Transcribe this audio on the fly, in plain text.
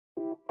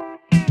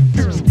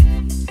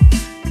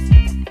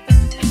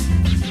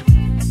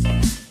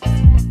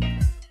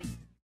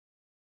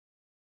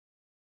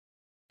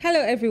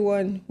Hello,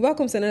 everyone.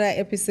 Welcome to another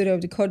episode of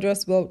the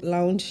Cordros Wealth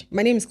Lounge.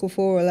 My name is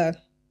Koforola.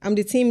 I'm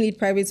the team lead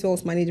private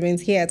wealth management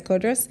here at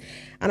Cordros,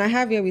 and I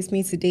have here with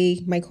me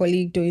today my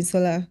colleague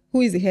Doinsola,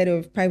 who is the head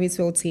of private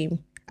wealth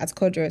team at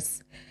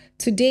Cordros.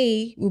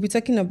 Today, we'll be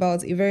talking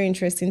about a very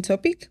interesting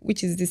topic,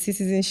 which is the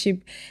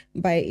Citizenship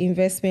by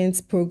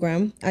Investment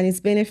program and its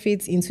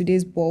benefits in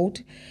today's world.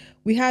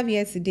 We have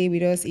here today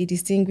with us a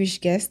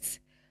distinguished guest,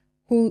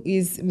 who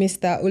is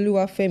Mr.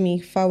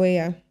 Oluwafemi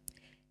Faweya.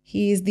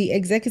 He is the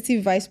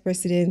Executive Vice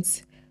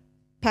President,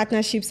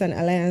 Partnerships and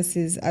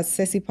Alliances at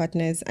Ceci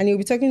Partners, and he'll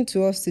be talking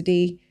to us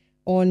today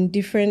on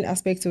different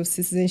aspects of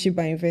citizenship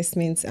by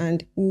investments,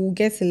 and we'll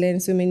get to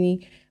learn so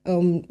many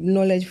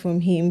knowledge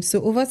from him.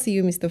 So over to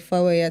you, Mr.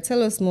 Faweya.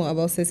 Tell us more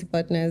about Ceci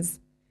Partners.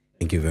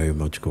 Thank you very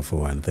much,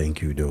 Kofo, and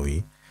thank you,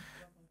 Doi.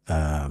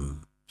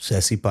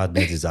 Ceci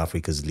Partners is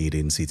Africa's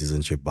leading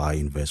citizenship by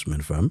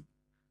investment firm.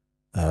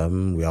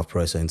 We have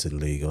presence in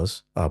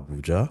Lagos,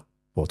 Abuja,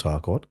 Port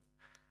Harcourt,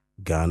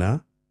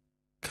 Ghana,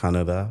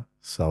 Canada,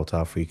 South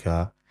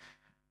Africa,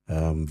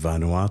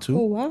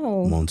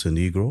 Vanuatu,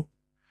 Montenegro.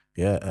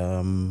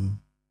 Femi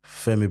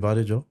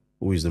Badejo,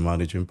 who is the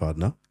managing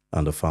partner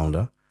and the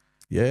founder.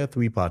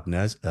 3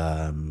 partners.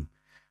 Femi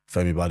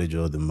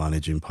Badejo, the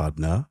managing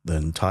partner,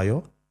 then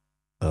Tayo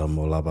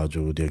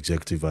Olabajo, the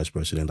executive vice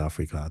president,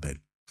 Africa, then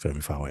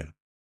Femi Faweya.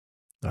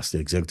 That's the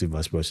executive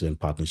vice president,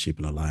 partnership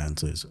and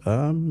alliances.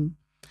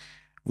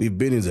 We've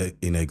been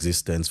in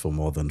existence for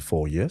more than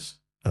 4 years.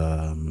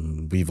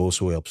 We've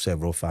also helped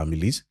several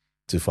families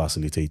to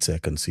facilitate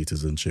second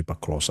citizenship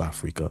across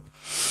Africa.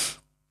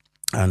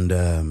 And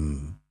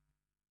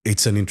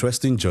it's an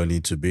interesting journey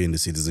to be in the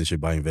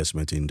citizenship by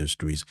investment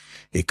industries.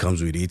 It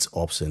comes with its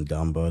ups and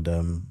downs, but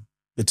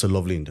it's a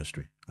lovely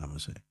industry, I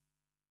must say.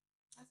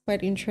 That's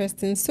quite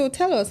interesting. So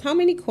tell us, how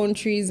many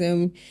countries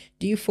do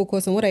you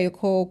focus on? What are your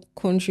core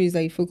countries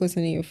that you focus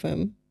on in your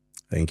firm?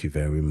 Thank you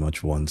very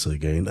much once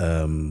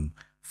again.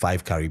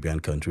 5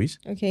 Caribbean countries.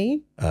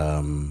 Okay.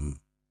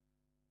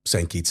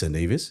 St. Kitts and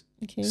Nevis,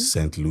 Okay.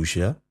 St.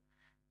 Lucia,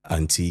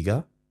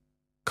 Antigua,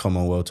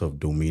 Commonwealth of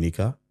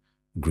Dominica,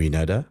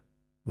 Grenada,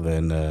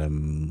 then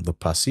the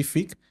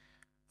Pacific,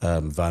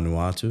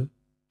 Vanuatu.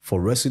 For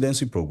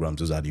residency programs,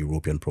 those are the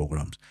European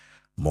programs.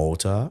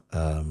 Malta,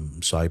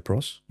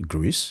 Cyprus,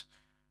 Greece.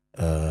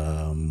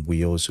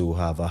 We also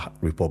have a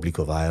Republic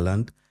of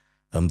Ireland,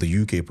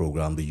 the UK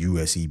program, the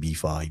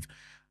USEB5.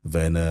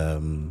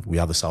 Then we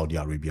have the Saudi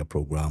Arabia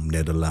program,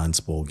 Netherlands,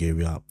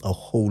 Bulgaria, a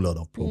whole lot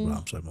of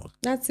programs.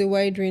 That's a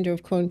wide range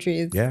of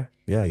countries. Yeah,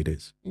 it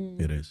is.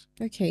 It is.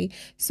 Okay.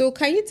 So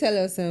can you tell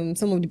us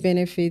some of the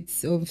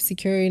benefits of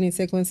securing a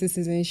second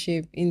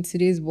citizenship in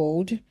today's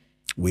world?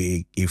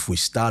 If we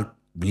start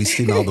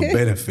listing out the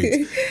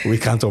benefits, we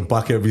can't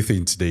unpack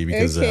everything today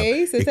because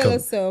so tell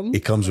us some.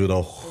 It comes with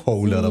a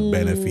whole lot of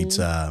benefits.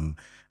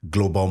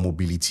 Global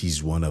mobility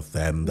is one of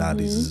them.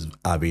 That is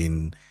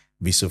having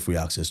visa-free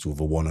access to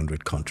over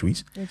 100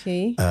 countries.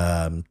 Okay.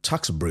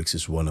 Tax breaks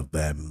is one of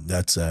them.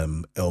 That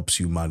helps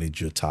you manage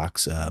your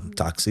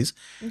taxes.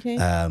 Okay.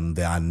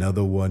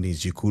 Another one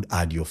is you could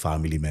add your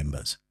family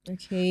members.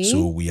 Okay.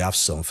 So we have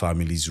some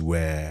families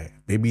where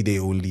maybe they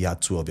only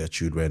had 2 of their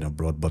children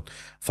abroad, but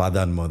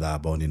father and mother are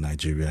born in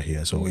Nigeria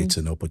here. So it's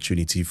an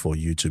opportunity for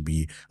you to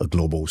be a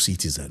global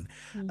citizen.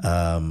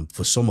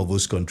 For some of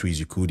those countries,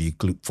 you could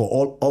include,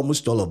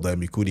 almost all of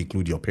them, you could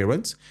include your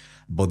parents.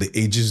 But the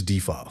ages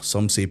differ.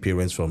 Some say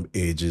parents from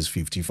ages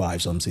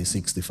 55, some say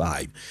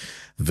 65.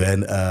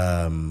 Then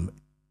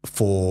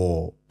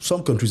for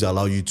some countries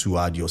allow you to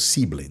add your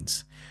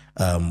siblings.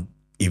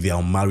 If they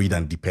are married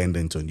and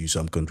dependent on you,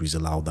 some countries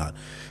allow that.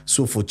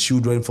 So for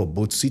children, for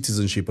both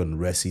citizenship and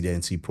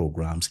residency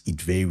programs,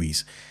 it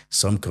varies.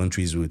 Some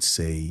countries would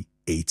say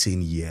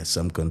 18 years.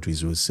 Some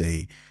countries would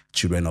say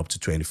children up to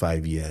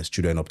 25 years,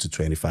 children up to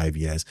 25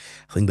 years.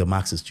 I think the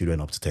max is children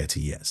up to 30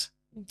 years.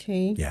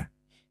 Okay. Yeah.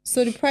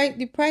 So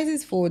the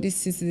prices for this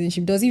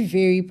citizenship, does it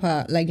vary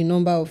per like the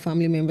number of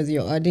family members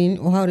you're adding,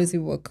 or how does it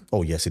work?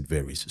 Oh, yes, it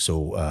varies.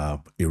 So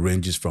it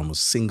ranges from a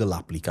single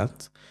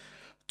applicant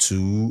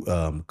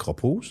to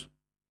couples,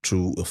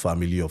 to a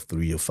family of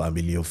 3, a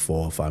family of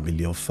 4, a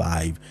family of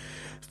 5.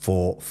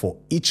 For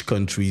each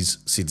country's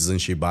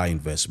citizenship by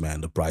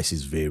investment, the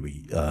prices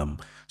vary.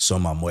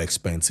 Some are more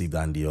expensive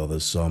than the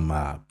others. Some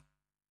are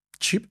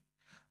cheap.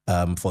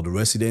 For the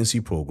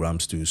residency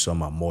programs too,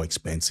 some are more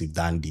expensive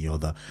than the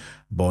other.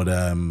 But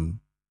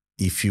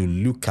if you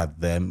look at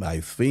them,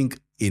 I think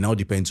it now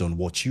depends on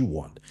what you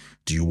want.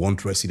 Do you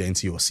want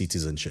residency or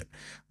citizenship?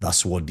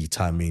 That's what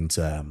determines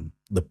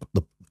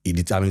it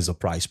determines the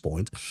price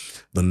point.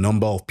 The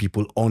number of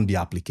people on the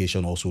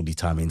application also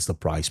determines the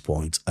price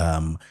point.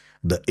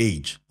 The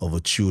age of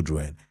the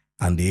children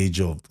and the age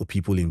of the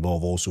people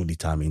involved also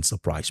determines the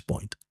price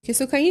point. Okay,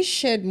 so can you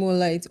shed more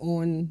light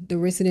on the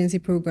residency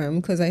program?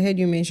 Because I heard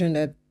you mention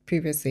that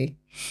previously.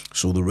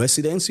 So the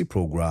residency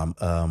program,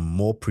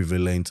 more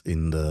prevalent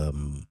in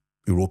the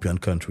European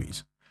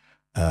countries.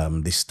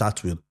 They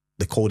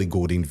call it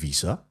golden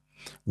visa,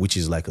 which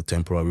is like a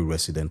temporary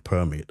resident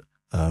permit.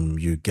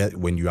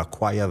 When you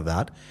acquire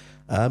that,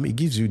 It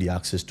gives you the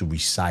access to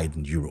reside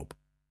in Europe.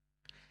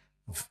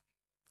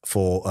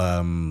 For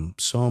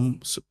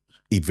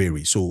it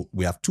varies. So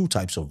we have two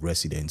types of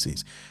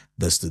residencies.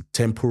 There's the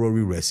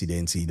temporary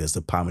residency, there's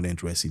the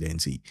permanent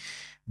residency.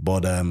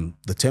 But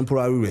the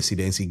temporary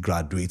residency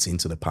graduates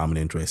into the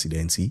permanent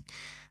residency.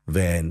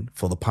 Then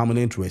for the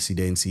permanent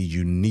residency,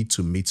 you need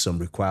to meet some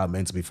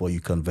requirements before you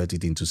convert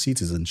it into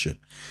citizenship,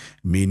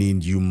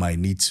 meaning you might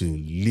need to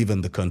live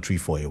in the country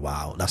for a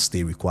while. That's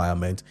the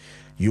requirement.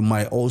 You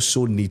might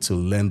also need to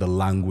learn the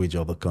language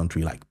of the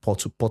country, like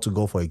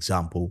Portugal, for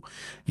example.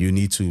 You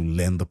need to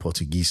learn the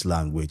Portuguese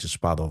language as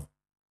part of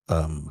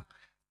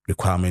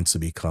requirements to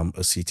become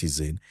a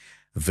citizen.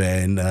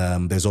 Then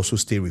there's also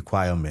stay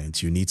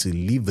requirements. You need to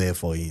live there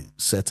for a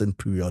certain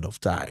period of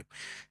time.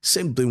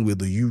 Same thing with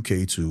the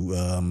UK too.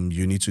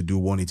 You need to do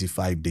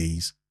 185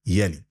 days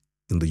yearly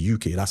in the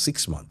UK. That's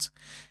 6 months.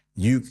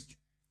 You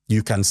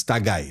can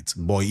stagger it,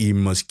 but it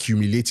must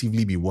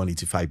cumulatively be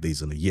 185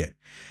 days in a year.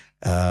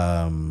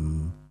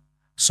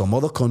 Some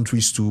other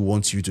countries too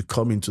want you to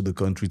come into the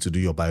country to do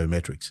your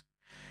biometrics.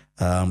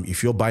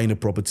 If you're buying a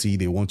property,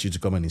 they want you to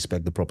come and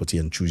inspect the property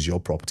and choose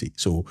your property.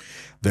 So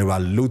there are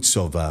loads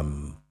of, there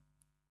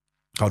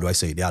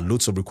are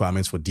loads of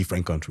requirements for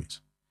different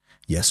countries.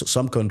 Yes, so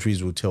some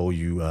countries will tell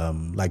you,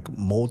 like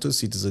Malta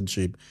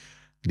citizenship,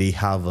 they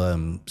have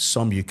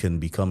some you can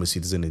become a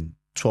citizen in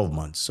 12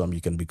 months, some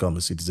you can become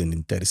a citizen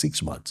in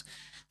 36 months.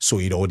 So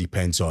it all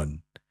depends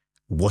on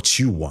what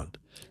you want.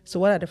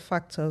 So what are the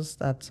factors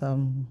that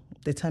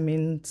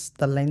determines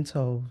the length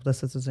of the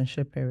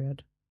citizenship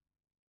period?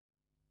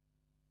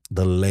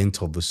 The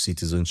length of the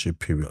citizenship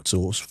period.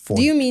 So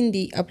do you mean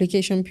the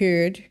application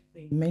period?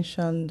 You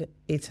mentioned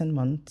 18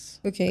 months.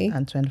 Okay.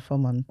 And 24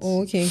 months.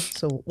 Oh, okay.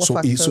 So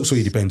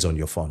it depends on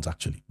your funds,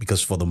 actually.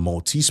 Because for the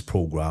Maltese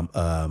program,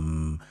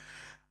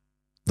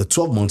 the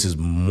 12 months is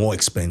more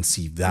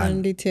expensive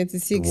than the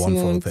 36 one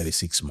months. for the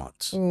 36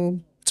 months. Oh.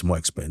 It's more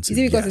expensive. Is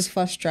it because it's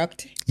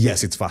fast-tracked?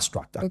 Yes, it's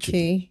fast-tracked, actually.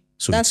 Okay.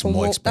 So that's it's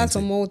more expensive. That's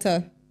for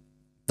Malta.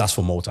 That's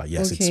for Malta,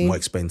 yes. Okay. It's more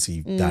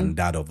expensive than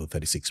that of the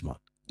 36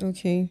 months.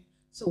 Okay.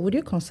 So would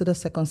you consider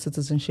second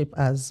citizenship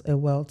as a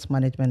wealth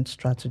management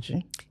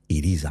strategy?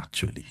 It is,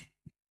 actually.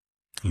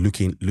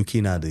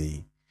 Looking at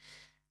the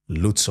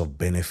loads of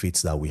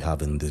benefits that we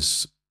have in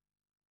this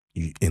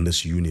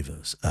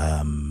universe.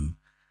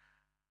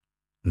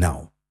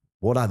 Now,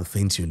 what are the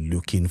things you're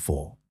looking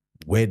for?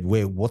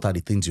 What are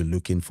the things you're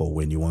looking for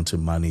when you want to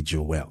manage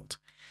your wealth?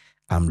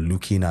 I'm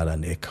looking at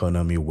an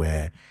economy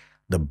where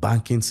the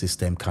banking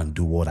system can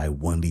do what I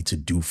want it to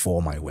do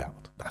for my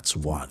wealth. That's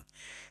one.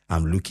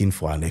 I'm looking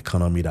for an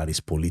economy that is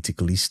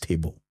politically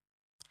stable.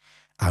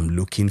 I'm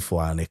looking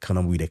for an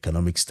economy with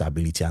economic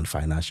stability and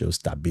financial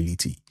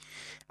stability.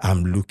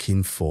 I'm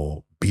looking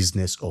for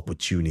business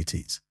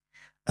opportunities.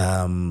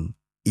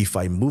 If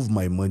I move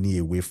my money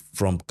away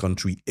from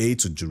country A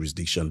to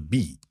jurisdiction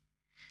B,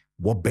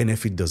 what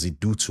benefit does it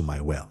do to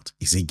my wealth?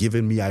 Is it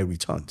giving me high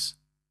returns?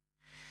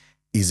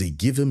 Is it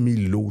giving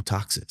me low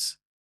taxes?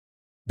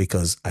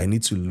 Because I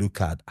need to look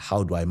at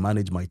how do I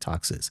manage my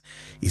taxes.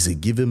 Is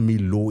it giving me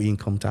low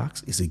income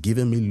tax? Is it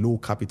giving me low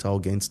capital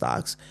gains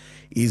tax?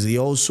 Is it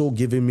also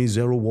giving me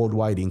zero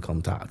worldwide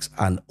income tax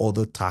and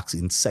other tax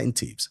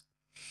incentives?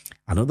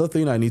 Another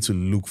thing I need to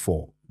look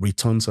for,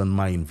 returns on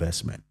my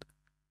investment.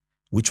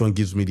 Which one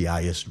gives me the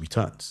highest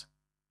returns?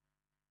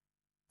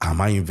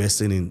 Am I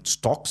investing in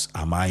stocks?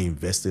 Am I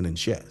investing in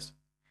shares?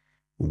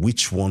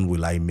 Which one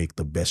will I make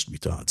the best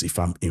returns? If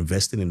I'm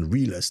investing in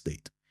real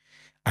estate,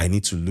 I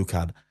need to look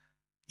at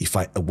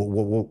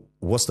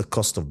what's the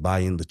cost of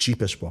buying the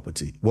cheapest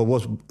property?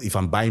 If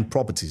I'm buying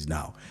properties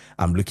now,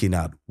 I'm looking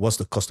at what's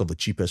the cost of the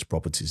cheapest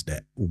properties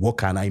there? What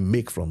can I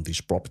make from this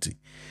property?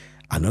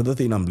 Another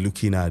thing I'm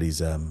looking at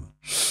is I'm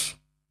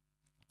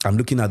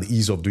looking at the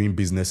ease of doing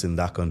business in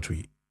that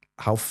country.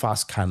 How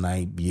fast can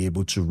I be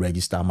able to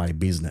register my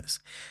business?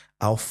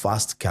 How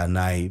fast can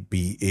I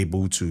be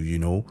able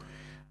to,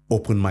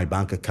 open my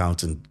bank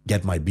account and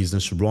get my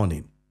business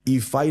running?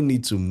 If I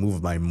need to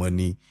move my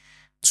money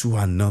to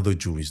another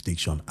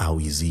jurisdiction, how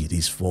easy it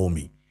is for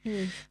me.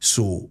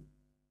 So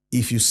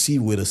if you see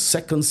with a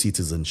second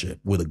citizenship,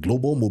 with a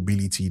global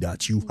mobility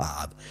that you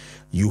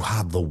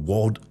have the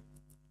world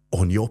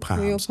on your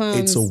palms.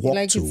 It's a walk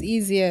like to. It's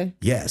easier.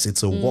 Yes,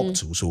 it's a walk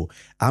to. So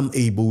I'm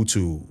able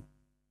to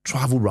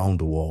travel around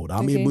the world.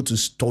 I'm able to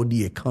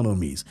study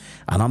economies,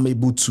 and I'm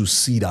able to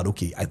see that,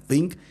 okay, I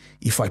think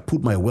if I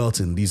put my wealth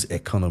in this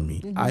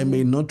economy, I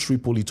may not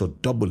triple it or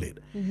double it.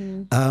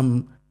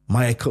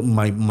 My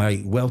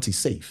wealth is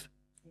safe.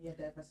 You're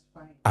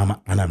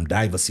diversifying. I'm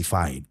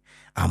diversifying.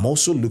 I'm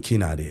also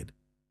looking at it.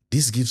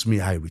 This gives me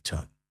high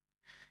return.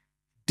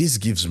 This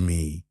gives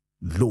me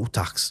low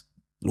taxes.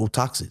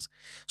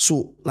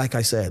 So, like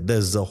I said,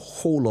 there's a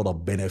whole lot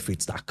of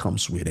benefits that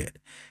comes with it.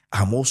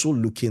 I'm also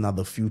looking at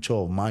the future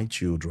of my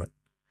children.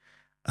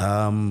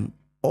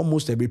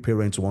 Almost every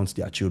parent wants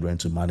their children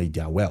to manage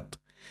their wealth.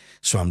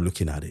 So I'm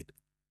looking at it.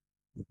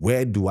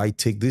 Where do I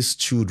take these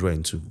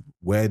children to,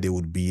 where they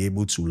would be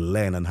able to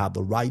learn and have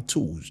the right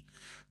tools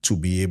to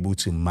be able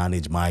to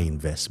manage my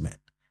investment?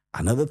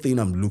 Another thing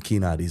I'm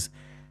looking at is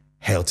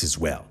health is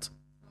wealth.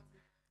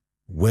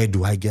 Where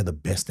do I get the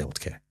best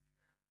healthcare?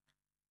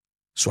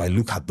 So I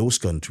look at those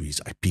countries,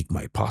 I pick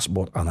my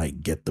passport, and I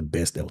get the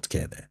best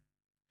healthcare there.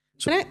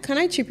 So Can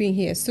I chip in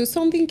here? So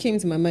something came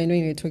to my mind when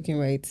you were talking,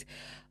 right?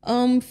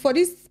 For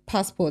these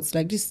passports,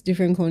 like these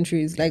different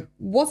countries, like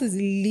what is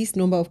the least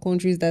number of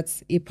countries that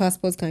a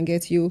passport can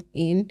get you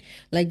in,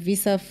 like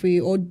visa free?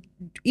 Or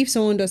if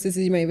someone does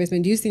citizenship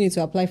investment, do you still need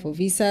to apply for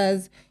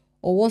visas?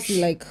 Or what's it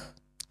like?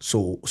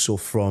 So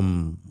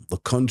from the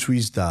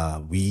countries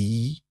that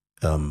we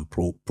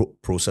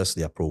process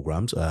their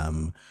programs,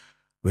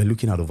 we're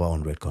looking at over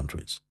 100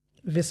 countries.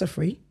 Visa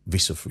free?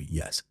 Visa free,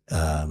 yes.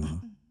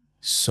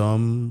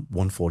 Some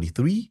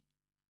 143,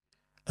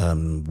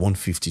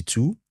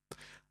 152.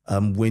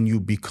 When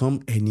you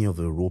become any of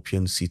the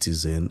European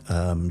citizen,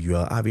 you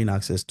are having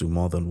access to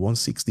more than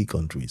 160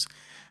 countries.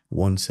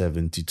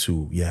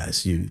 172,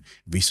 yes, you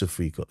visa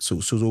free.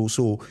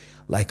 So,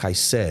 like I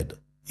said,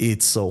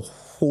 it's a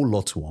whole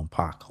lot to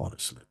unpack,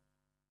 honestly.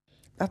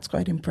 That's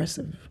quite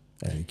impressive.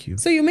 Thank you.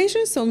 So you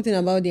mentioned something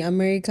about the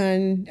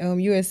American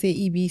USA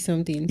EB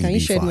something. Can you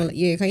shed more?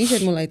 Yeah, can you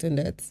shed more light on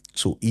that?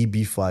 So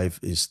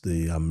EB5 is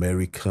the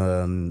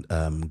American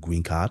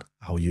green card.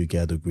 How you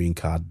get the green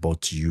card,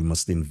 but you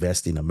must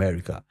invest in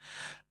America.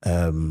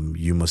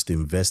 You must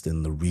invest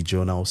in the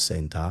regional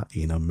center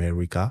in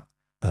America.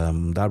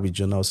 That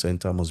regional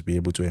center must be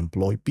able to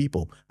employ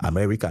people,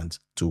 Americans,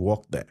 to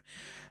work there.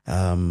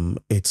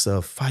 It's a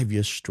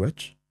 5-year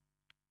stretch.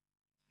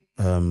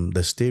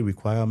 The stay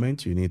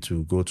requirement, you need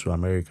to go to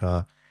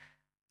America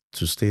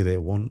to stay there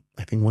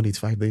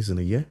 185 days in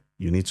a year.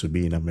 You need to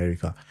be in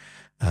America.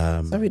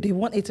 Sorry, the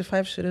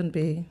 185 shouldn't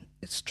be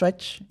a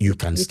stretch. You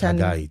can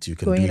stagger it. You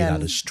can do it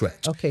at a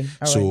stretch. Okay.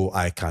 So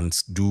I can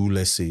do,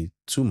 let's say,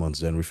 2 months,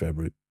 January,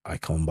 February. I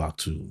come back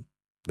to,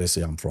 let's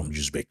say I'm from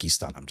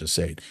Uzbekistan. I'm just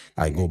saying,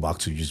 I go back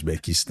to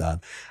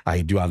Uzbekistan.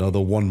 I do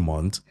another 1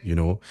 month,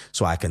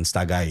 so I can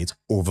stagger it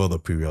over the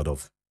period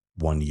of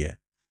 1 year.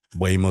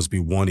 But it must be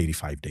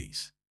 185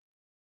 days.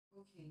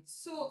 Okay.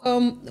 So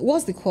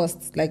what's the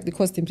cost? Like the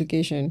cost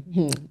implication?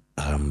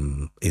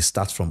 It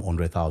starts from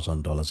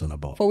 $100,000 and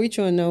above. For which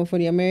one now? For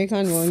the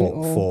American one?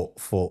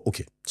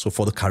 Okay. So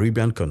for the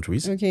Caribbean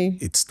countries, okay,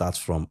 it starts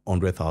from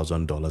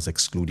 $100,000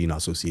 excluding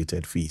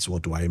associated fees.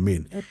 What do I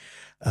mean?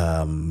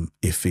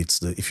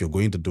 If you're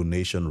going the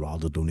donation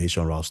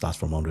route starts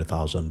from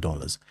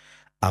 $100,000.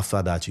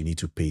 After that, you need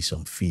to pay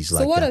some fees. So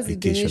like what the does the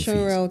application donation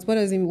fees. route?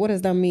 What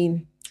does that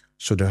mean?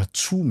 So there are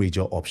two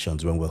major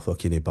options when we're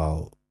talking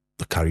about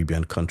the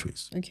Caribbean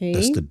countries. Okay.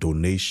 There's the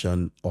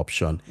donation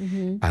option,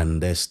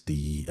 and there's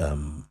the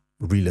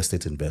real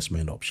estate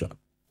investment option.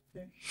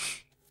 Okay.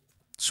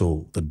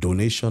 So the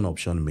donation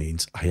option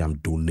means I am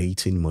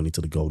donating money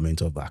to the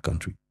government of that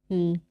country.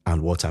 And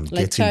what I'm like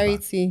getting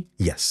charity. back.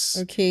 Yes.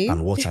 Okay.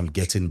 And what I'm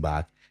getting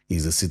back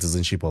is the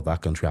citizenship of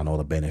that country and all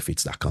the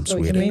benefits that comes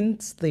with it. So it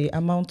means the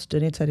amount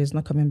donated is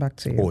not coming back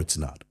to you? Oh, it's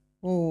not.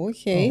 Oh,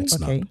 okay.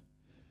 It's okay. not.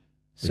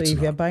 So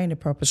if you're buying a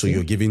property... So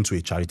you're giving to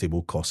a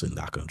charitable cause in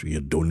that country. You're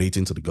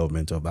donating to the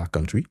government of that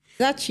country.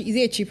 Is it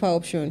a cheaper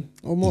option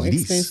or more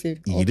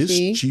expensive? It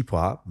is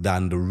cheaper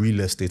than the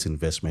real estate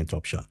investment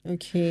option.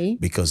 Okay.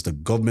 Because the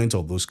government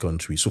of those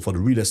countries... So for the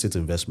real estate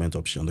investment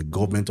option, the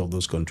government of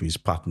those countries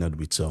partnered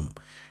with some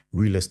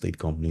real estate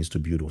companies to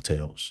build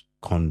hotels,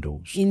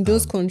 condos. In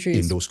those countries?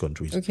 In those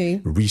countries.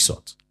 Okay.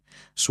 Resorts.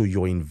 So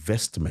your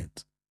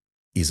investment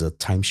is a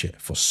timeshare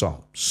for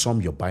some. Some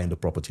you're buying the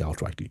property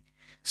outrightly.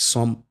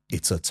 Some,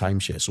 it's a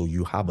timeshare. So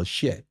you have a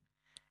share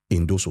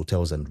in those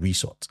hotels and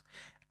resorts.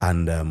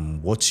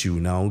 And what you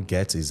now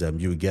get is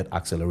you get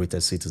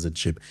accelerated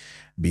citizenship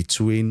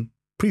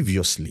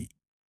previously,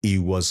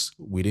 it was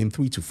within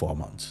 3 to 4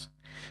 months.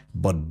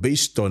 But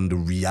based on the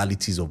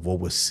realities of what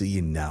we're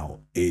seeing now,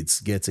 it's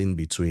getting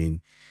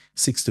between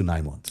 6 to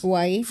 9 months.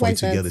 Why? For you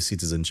to get the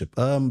citizenship.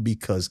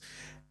 Because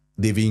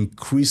they've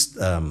increased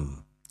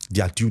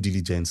their due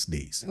diligence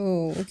days.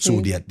 Oh, okay. So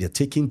they're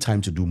taking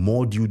time to do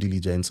more due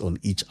diligence on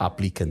each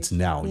applicant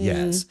now.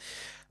 Yes.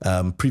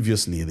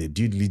 Previously, the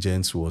due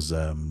diligence was,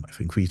 I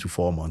think, 3 to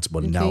 4 months,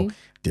 but now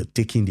they're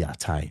taking their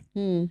time,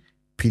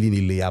 peeling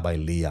it layer by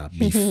layer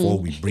before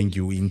we bring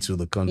you into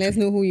the country. Let's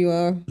know who you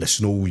are.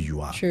 Let's know who you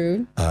are.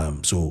 True.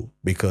 So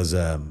because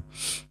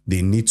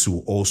they need to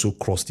also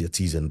cross their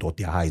T's and dot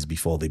their I's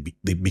before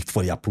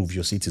they approve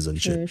your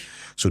citizenship. Sure.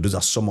 So those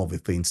are some of the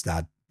things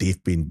that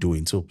they've been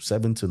doing. So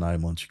 7 to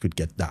 9 months, you could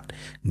get that.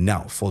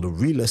 Now, for the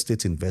real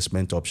estate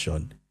investment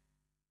option,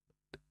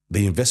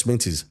 the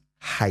investment is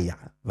higher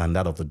than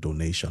that of the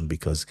donation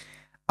because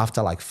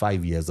after like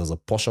 5 years, there's a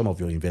portion of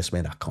your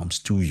investment that comes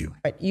to you.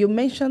 Right. You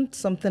mentioned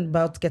something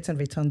about getting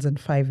returns in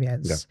 5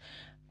 years.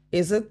 Yeah.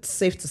 Is it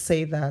safe to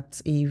say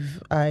that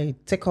if I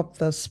take up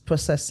this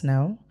process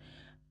now,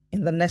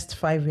 in the next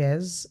 5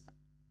 years,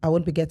 I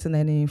won't be getting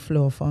any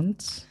flow of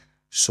funds?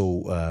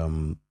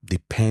 So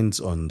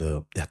depends on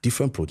there are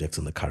different projects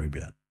in the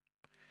Caribbean.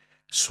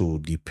 So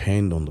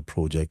depend on the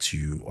projects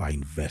you are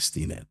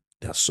investing in.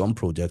 There are some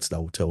projects that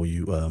will tell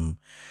you,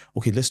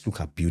 okay, let's look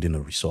at building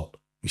a resort.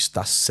 We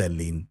start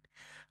selling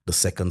the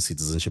second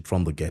citizenship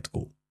from the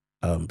get-go.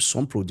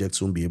 Some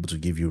projects won't be able to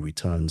give you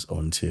returns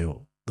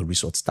until the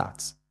resort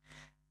starts.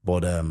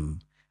 But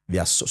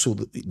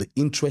the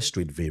interest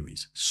rate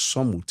varies.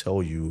 Some will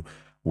tell you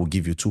we'll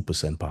give you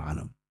 2% per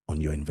annum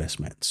on your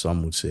investment.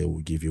 Some would say we'll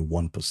give you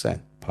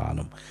 1% per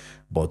annum.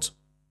 But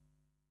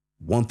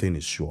one thing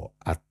is sure,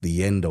 at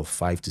the end of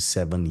 5 to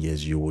 7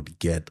 years, you would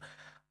get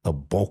a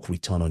bulk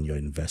return on your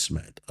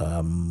investment.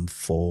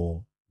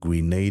 For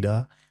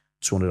Grenada,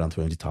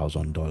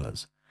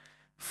 $220,000.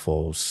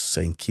 For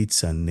St.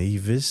 Kitts and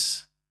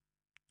Nevis,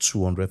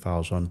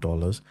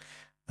 $200,000.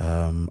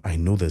 I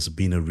know there's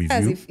been a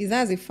review. Is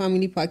that as a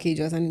family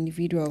package or as an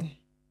individual?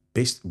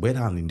 Based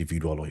whether an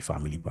individual or a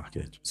family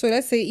package. So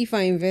let's say if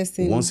I invest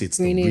in once it's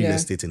Grenada, the real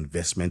estate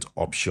investment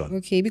option.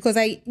 Okay, because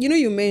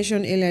you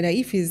mentioned earlier that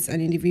if it's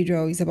an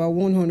individual, it's about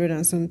 100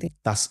 and something.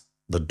 That's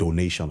the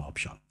donation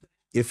option.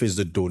 If it's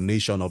the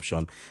donation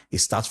option, it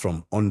starts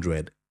from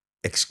 100,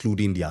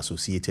 excluding the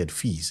associated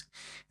fees.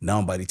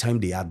 Now, by the time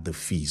they add the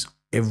fees,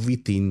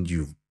 everything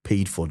you've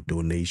paid for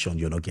donation,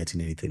 you're not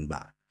getting anything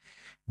back.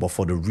 But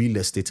for the real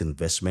estate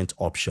investment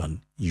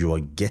option, you are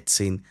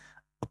getting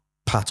a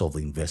part of the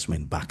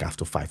investment back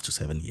after 5 to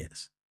 7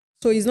 years.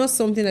 So it's not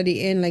something that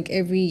they earn like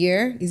every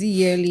year? Is it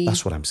yearly?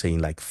 That's what I'm saying.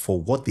 Like for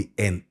what they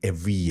earn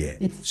every year,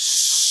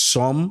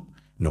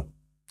 no.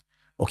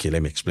 Okay,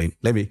 let me explain.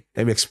 Let me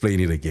explain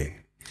it again.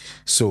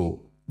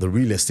 So the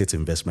real estate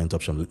investment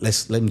option,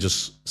 let me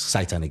just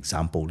cite an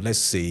example. Let's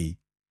say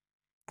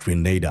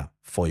Grenada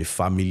for a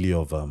family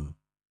of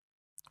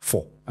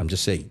 4, I'm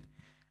just saying,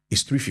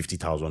 is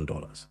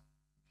 $350,000.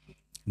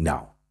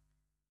 Now,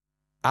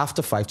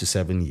 after 5 to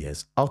 7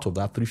 years, out of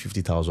that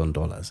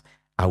 $350,000,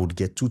 I would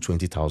get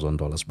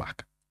 $220,000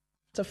 back.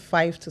 After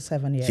 5 to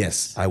 7 years?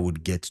 Yes, I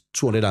would get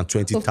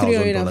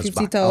 $220,000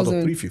 back out of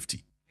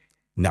 $350,000.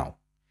 Now,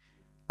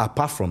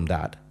 apart from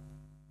that,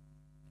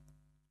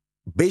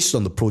 based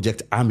on the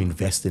project I'm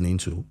investing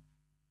into,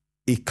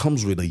 it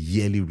comes with a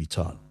yearly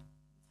return.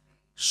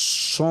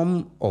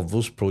 Some of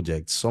those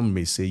projects, some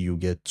may say you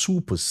get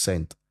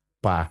 2%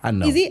 per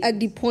annum. Is it at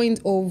the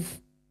point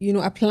of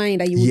applying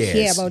that you would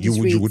hear about this?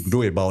 You would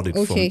know about it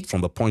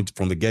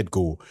from the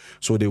get-go.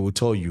 So they will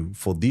tell you,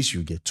 for this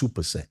you get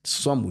 2%.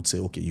 Some would say,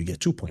 okay, you get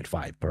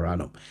 2.5 per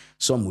annum.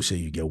 Some would say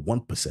you get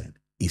 1%.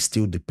 It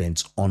still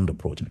depends on the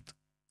project.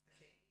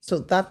 So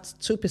that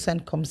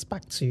 2% comes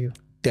back to you?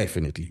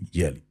 Definitely,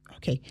 yearly.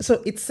 Okay.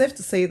 So it's safe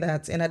to say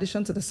that in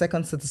addition to the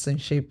second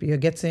citizenship, you're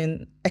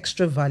getting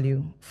extra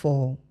value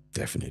for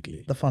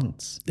the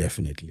funds.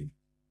 Definitely.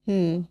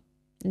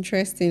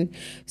 Interesting.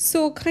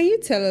 So can you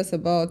tell us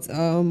about,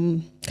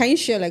 can you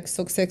share like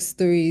success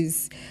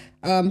stories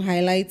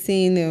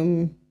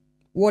highlighting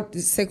what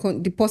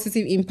the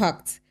positive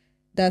impact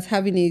that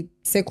having a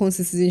second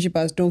citizenship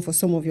has done for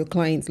some of your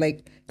clients?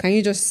 Like, can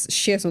you just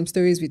share some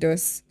stories with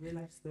us? Real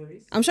life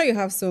stories? I'm sure you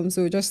have some,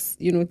 so just,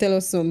 tell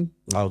us some.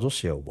 I'll just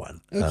share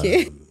one.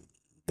 Okay.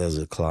 There's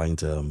a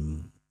client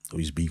who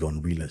is big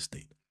on real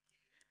estate.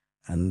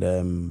 And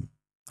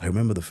I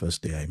remember the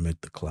first day I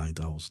met the client,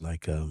 I was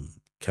like,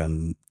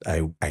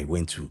 I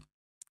went to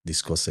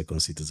discuss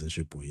second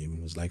citizenship with him.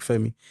 He was like,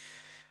 Femi,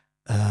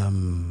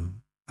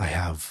 I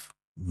have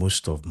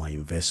most of my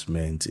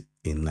investment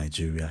in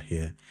Nigeria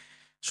here.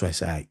 So I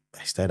said,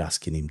 I started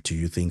asking him, do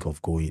you think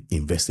of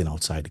investing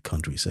outside the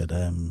country? He said,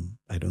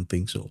 I don't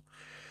think so.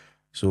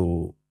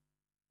 So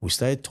we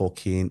started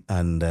talking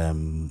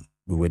and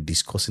we were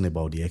discussing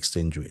about the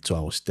exchange rate. So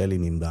I was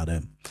telling him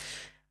that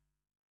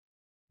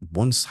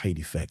one side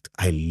effect,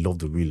 I love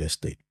the real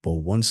estate, but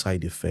one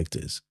side effect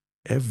is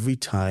every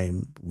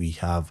time we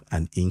have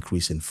an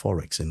increase in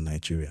Forex in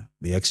Nigeria,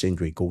 the exchange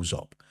rate goes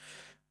up.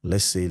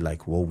 Let's say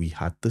like what we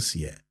had this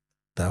year,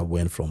 that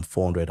went from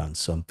 400 and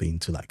something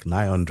to like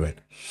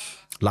 900.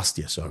 Last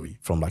year,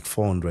 from like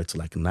 400 to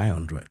like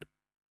 900.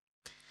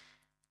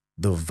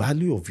 The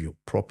value of your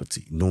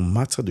property, no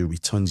matter the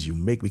returns you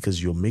make,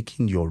 because you're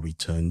making your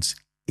returns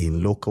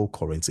in local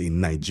currency,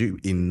 in Nigeria,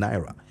 in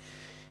Naira.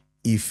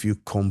 If you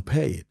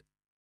compare it,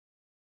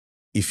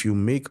 if you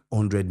make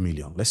 100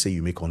 million, let's say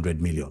you make 100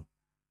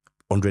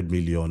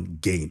 million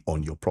gain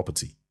on your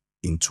property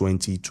in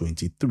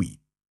 2023,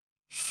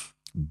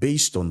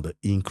 based on the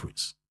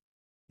increase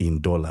in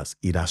dollars,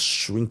 it has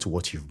shrunk to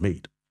what you've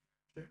made.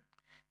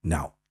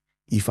 Now,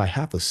 if I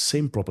have the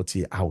same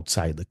property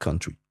outside the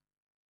country,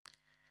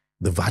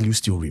 the value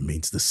still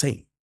remains the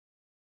same.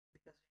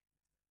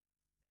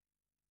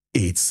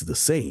 It's the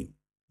same.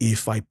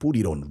 If I put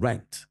it on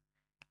rent,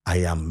 I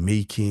am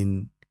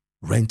making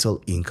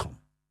rental income.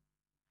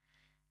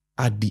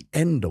 At the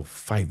end of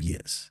 5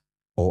 years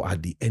or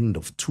at the end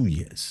of 2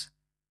 years,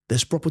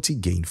 there's property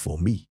gain for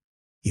me.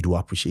 It will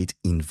appreciate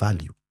in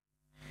value.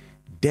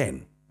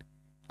 Then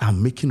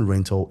I'm making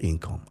rental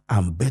income.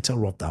 I'm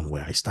better off than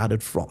where I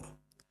started from.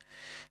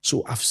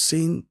 So I've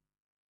seen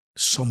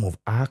some of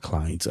our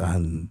clients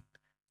and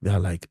they're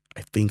like,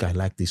 I think I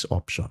like this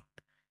option.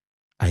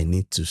 I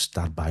need to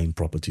start buying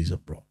properties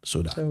abroad.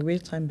 So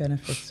real-time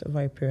benefits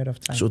over a period of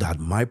time. So that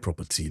my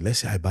property, let's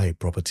say I buy a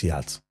property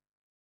at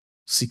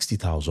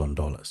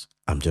 $60,000.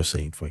 I'm just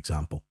saying, for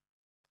example.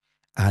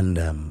 And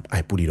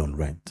I put it on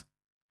rent.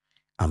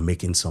 I'm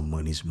making some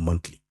monies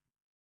monthly.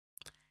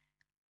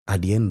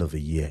 At the end of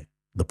the year,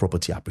 the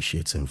property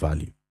appreciates in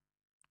value.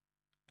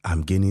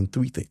 I'm gaining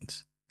three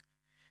things.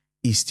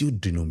 It's still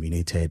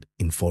denominated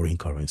in foreign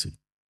currency.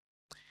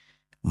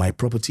 My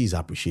property is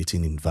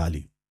appreciating in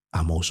value.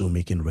 I'm also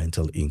making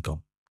rental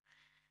income.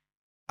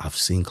 I've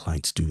seen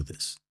clients do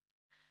this.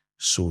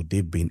 So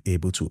they've been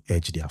able to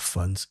hedge their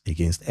funds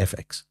against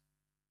FX,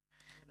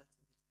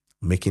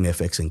 making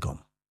FX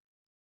income,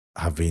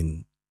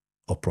 having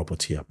a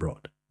property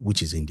abroad,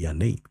 which is in their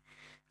name,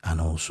 and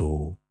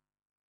also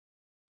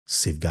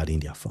safeguarding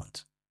their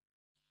funds.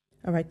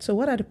 All right. So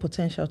what are the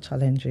potential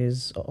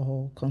challenges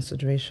or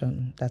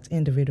consideration that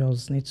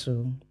individuals need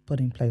to put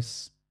in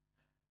place?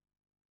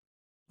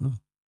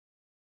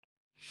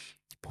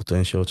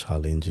 Potential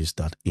challenges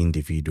that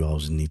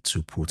individuals need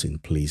to put in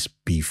place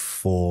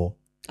before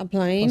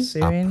Applying?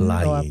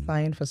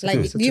 Applying for Like,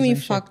 citizenship. give me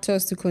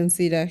factors to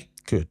consider.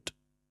 Good.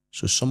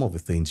 So some of the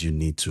things you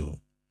need to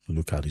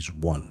look at is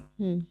one,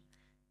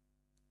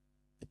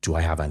 do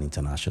I have an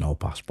international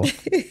passport?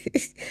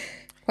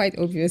 Quite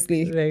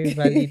obviously. Very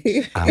valid.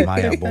 Am I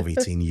above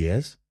 18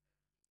 years?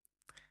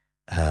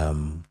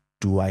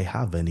 Do I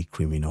have any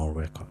criminal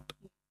record?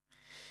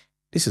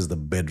 This is the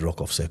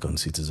bedrock of second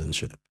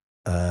citizenship.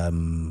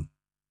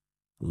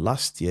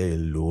 Last year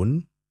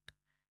alone,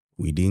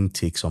 we didn't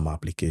take some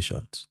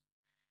applications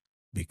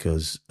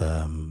because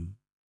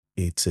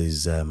it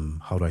is,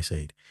 how do I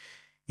say it?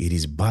 It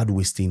is bad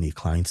wasting a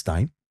client's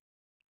time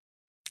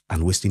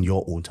and wasting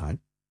your own time.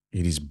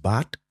 It is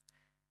bad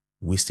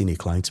wasting a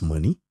client's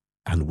money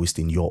and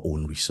wasting your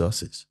own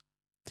resources.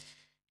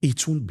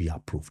 It won't be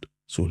approved.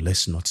 So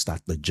let's not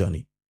start the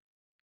journey.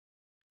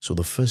 So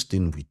the first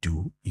thing we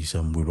do is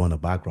we run a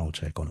background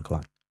check on a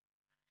client.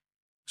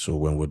 So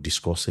when we're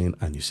discussing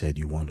and you said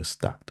you want to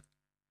start,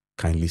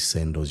 kindly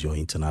send us your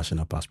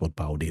international passport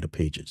biodata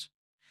pages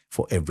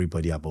for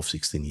everybody above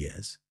 16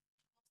 years.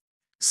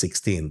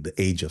 16, the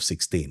age of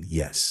 16,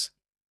 yes.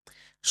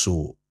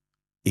 So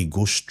it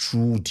goes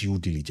through due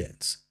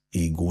diligence.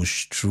 It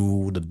goes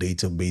through the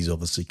database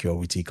of the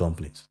security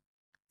companies.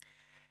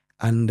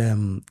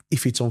 And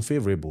if it's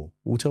unfavorable,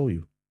 we'll tell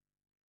you.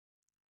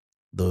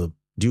 The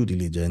due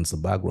diligence, the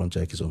background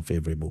check is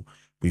unfavorable.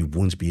 We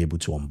won't be able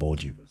to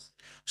onboard you.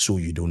 So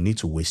you don't need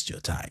to waste your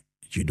time.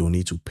 You don't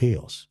need to pay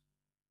us.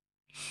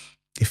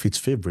 If it's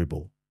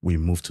favorable, we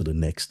move to the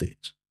next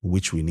stage,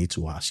 which we need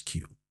to ask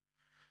you.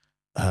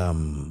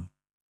 Your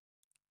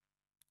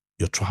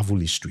travel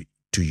history.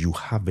 Do you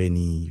have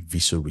any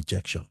visa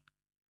rejection?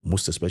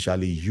 Most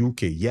especially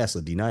UK. Yes,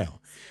 a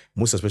denial.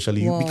 Most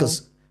especially you,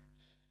 because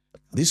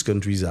these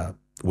countries are,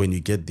 when you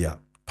get their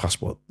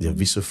passport, they're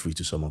visa free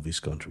to some of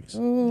these countries.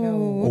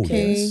 Oh,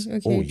 okay. Yes.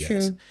 Okay, yes.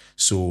 true.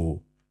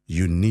 So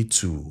you need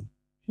to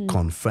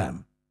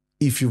confirm.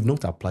 If you've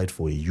not applied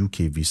for a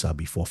UK visa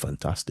before,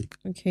 fantastic.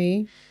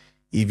 Okay.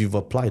 If you've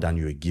applied and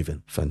you're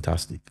given,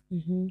 fantastic.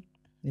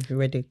 If you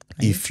read it.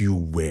 If you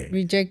were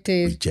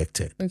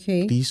Rejected.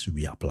 Okay. Please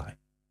reapply.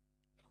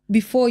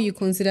 Before you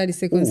consider the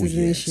second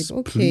citizenship. Yes,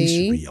 Okay.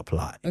 please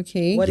reapply.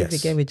 Okay. What if you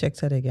get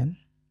rejected again?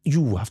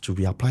 You have to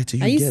reapply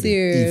till Are you you get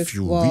serious? it. If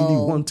you really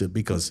want it,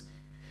 because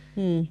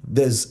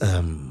there's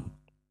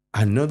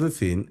another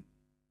thing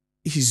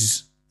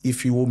is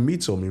if you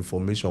omit some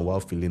information while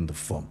filling the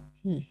form,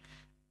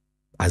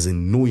 as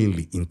in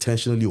knowingly,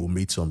 intentionally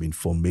omit some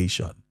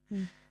information,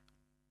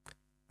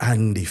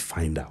 and they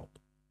find out,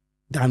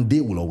 then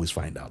they will always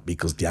find out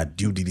because their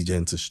due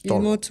diligence is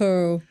thorough. More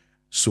thorough.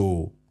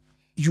 So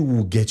you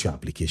will get your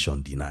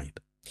application denied.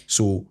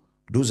 So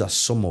those are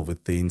some of the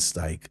things,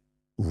 like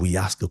we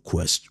ask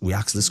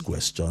these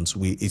questions.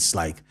 It's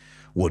like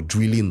we're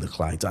drilling the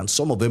client, and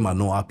some of them are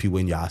not happy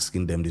when you're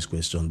asking them this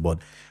question, but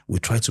we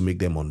try to make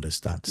them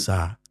understand,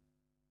 sir,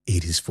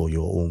 it is for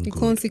your own good. The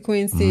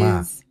consequences.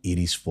 Ma, it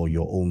is for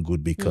your own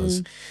good,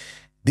 because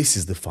this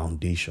is the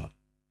foundation.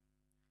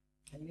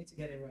 You need to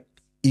get it right.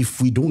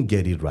 If we don't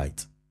get it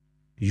right,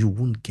 you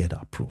won't get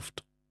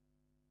approved.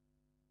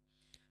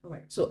 All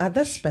right. So are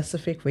there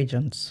specific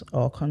regions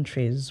or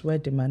countries where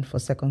demand for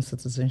second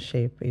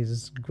citizenship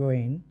is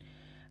growing?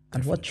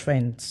 And what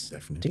trends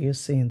do you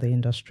see in the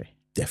industry?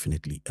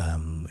 Definitely.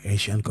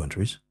 Asian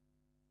countries,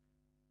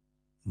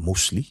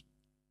 mostly.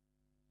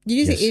 Did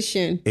you say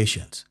Asian?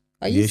 Asians.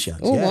 Are you? Asians.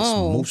 Oh, yes,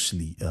 wow.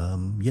 mostly.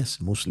 Yes,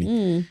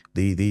 mostly.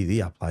 They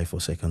apply for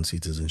second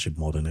citizenship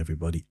more than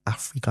everybody.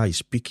 Africa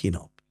is picking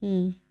up.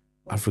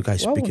 Africa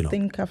is picking would up.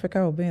 think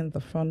Africa will be in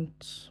the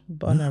front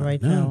burner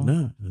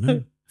now.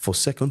 No. For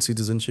second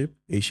citizenship,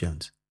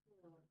 Asians.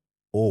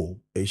 Oh,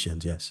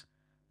 Asians, yes.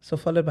 So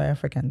followed by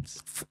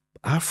Africans.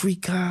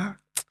 Africa,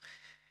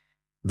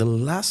 the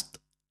last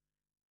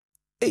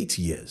 8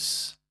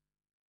 years,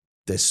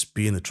 there's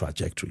been a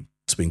trajectory.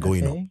 It's been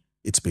going up.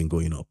 It's been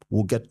going up.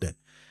 We'll get there.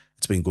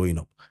 It's been going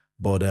up.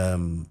 But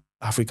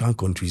African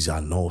countries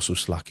are now also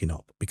slacking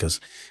up because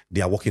they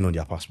are working on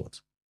their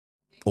passports.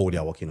 Oh, they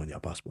are working on their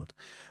passport.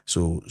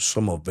 So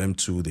some of them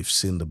too, they've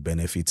seen the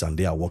benefits and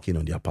they are working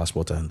on their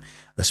passport, and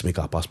let's make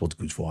our passport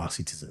good for our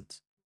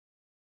citizens.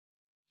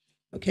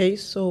 Okay,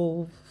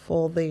 so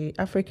for the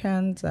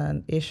Africans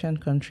and Asian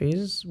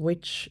countries,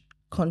 which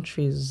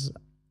countries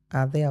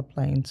are they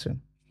applying to?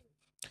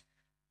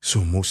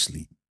 So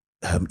mostly,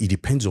 it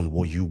depends on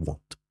what you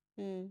want.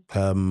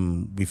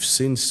 We've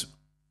seen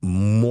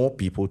more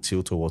people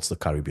tilt towards the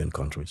Caribbean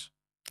countries.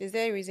 Is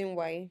there a reason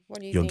why? What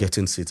do you You're think?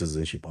 getting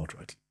citizenship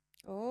outright.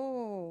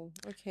 Oh,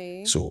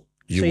 okay. So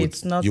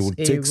it's not you would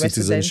a take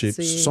citizenship.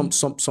 residency Some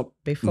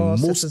before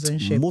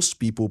citizenship. most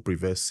people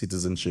prefer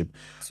citizenship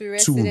To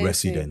to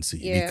residency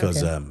Yeah,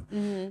 because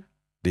okay.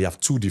 they have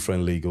two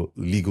different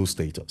legal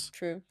status.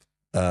 True.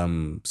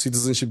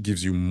 Citizenship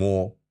gives you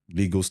more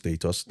legal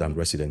status than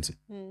residency.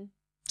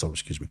 So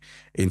excuse me.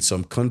 In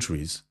some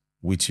countries,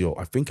 with your,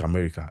 I think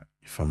America,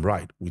 if I'm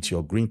right, with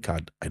your green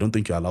card, I don't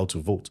think you're allowed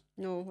to vote.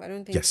 No, I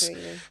don't think Yes. so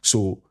either.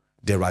 So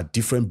there are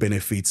different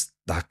benefits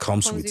that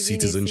comes with being a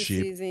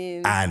citizenship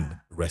citizen, and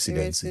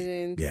residency.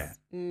 resident. Yeah.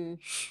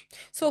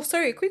 So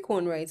sorry, a quick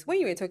one, right? When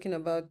you were talking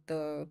about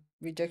the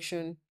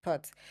rejection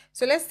part,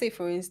 so let's say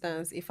for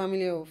instance, a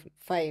family of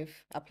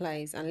 5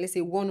 applies, and let's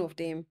say one of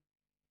them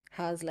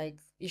has like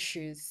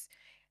issues,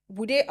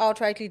 would they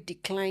outrightly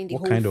decline the What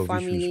whole kind of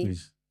family? issues,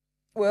 please?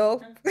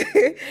 Well,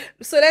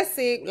 so let's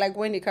say like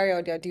when they carry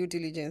out their due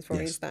diligence, for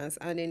Yes. instance,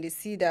 and then they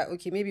see that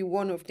okay, maybe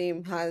one of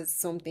them has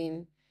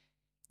something,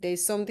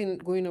 there's something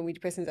going on with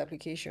the person's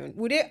application.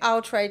 Would they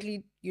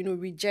outrightly,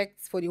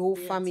 reject for the whole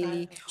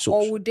family,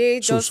 or would they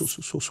just? How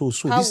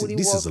this, would it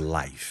this is work?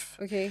 life.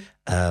 Okay.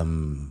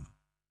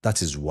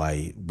 That is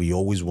why we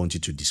always want you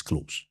to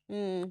disclose.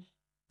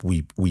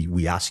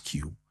 We ask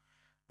you,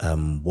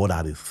 what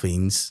are the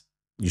things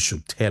you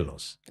should tell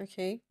us?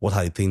 Okay. What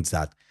are the things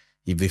that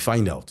if they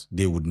find out,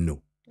 they would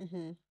know?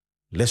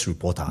 Let's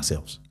report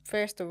ourselves.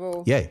 First of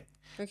all. Yeah.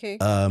 Okay.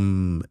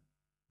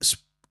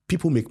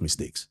 People make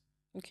mistakes.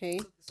 Okay.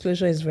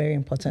 Disclosure is very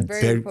important.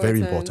 Very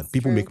important.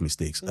 People True. make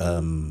mistakes.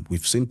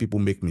 We've seen people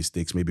make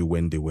mistakes maybe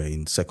when they were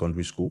in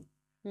secondary school,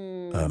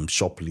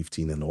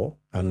 shoplifting and all.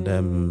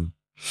 And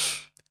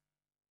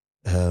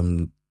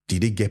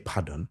did they get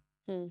pardon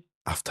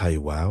after a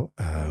while?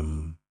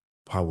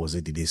 How was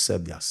it? Did they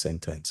serve their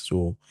sentence?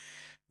 So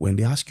when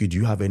they ask you, do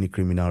you have any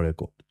criminal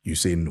record? You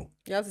say no.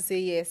 You have to say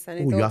yes,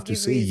 and You have to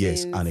say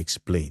yes and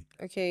explain.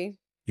 Okay.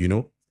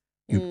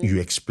 You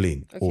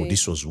explain. Okay. Oh,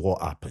 this was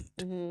what happened,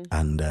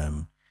 and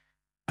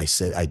I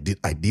said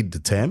I did the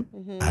term,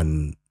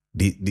 and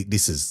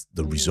this is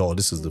the result.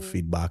 This is the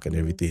feedback and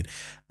everything.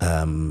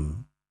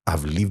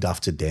 I've lived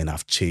after then.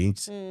 I've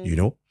changed.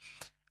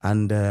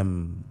 And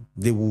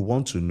they will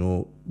want to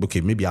know,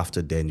 okay, maybe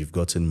after then you've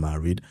gotten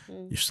married,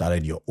 you've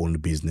started your own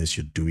business,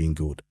 you're doing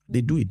good.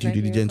 They do a due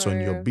diligence on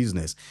your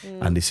business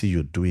and they see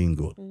you're doing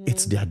good.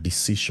 It's their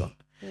decision,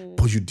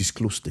 but you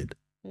disclosed it.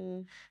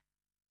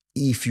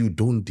 If you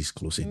don't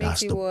disclose it,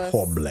 that's the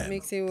problem.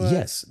 Makes it worse.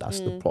 Yes, that's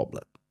the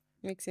problem.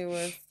 Makes it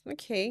worse.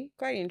 Okay,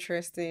 quite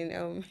interesting.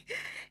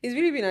 It's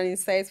really been an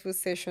insightful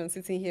session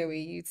sitting here with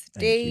you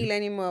today,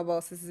 learning more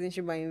about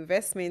citizenship and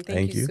investment.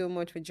 Thank you so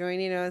much for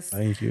joining us.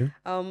 Thank you.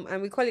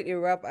 And we call it a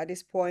wrap at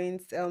this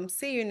point.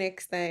 See you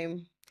next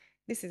time.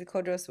 This is the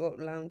Cordros Wealth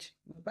Lounge.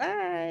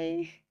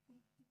 Bye.